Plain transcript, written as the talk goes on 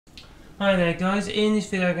Hi there guys, in this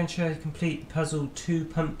video I'm going to show you how to complete the puzzle 2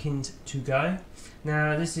 pumpkins to go.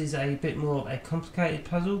 Now this is a bit more of a complicated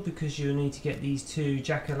puzzle because you'll need to get these 2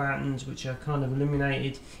 jack-o'-lanterns, which are kind of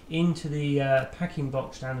illuminated, into the packing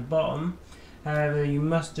box down the bottom. However, you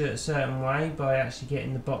must do it a certain way by actually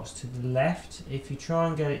getting the box to the left. If you try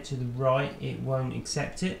and get it to the right, it won't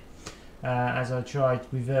accept it, as I tried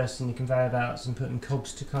reversing the conveyor belts and putting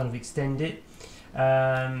cogs to kind of extend it. Like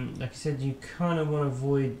I said, you kind of want to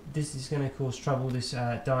avoid this. Is going to cause trouble, this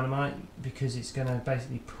dynamite, because it's going to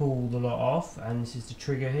basically pull the lot off, and this is the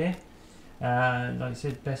trigger here. Like I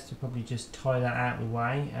said, best to probably just tie that out of the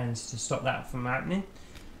way and to stop that from happening.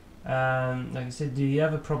 Like I said, the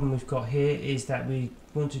other problem we've got here is that we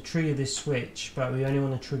want to trigger this switch, but we only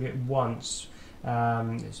want to trigger it once.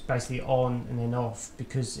 It's basically on and then off,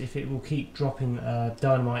 because if it will keep dropping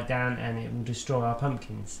dynamite down and it will destroy our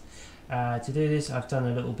pumpkins. To do this, I've done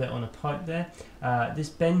a little bit on a pipe there. This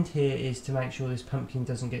bend here is to make sure this pumpkin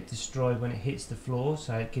doesn't get destroyed when it hits the floor,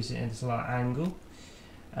 so it gives it a slight angle.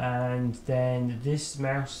 And then this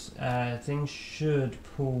mouse thing should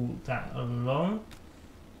pull that along.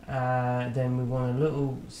 Then we want a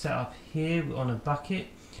little setup here on a bucket.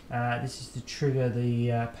 This is to trigger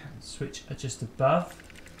the switch just above.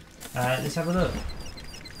 Let's have a look.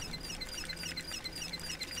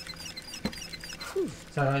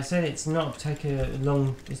 So like I said, it's not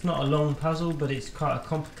a long puzzle, but it's quite a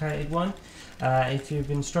complicated one. If you've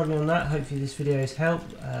been struggling on that, hopefully this video has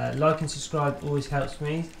helped. Like and subscribe always helps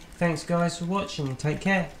me. Thanks guys for watching. Take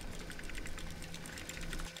care.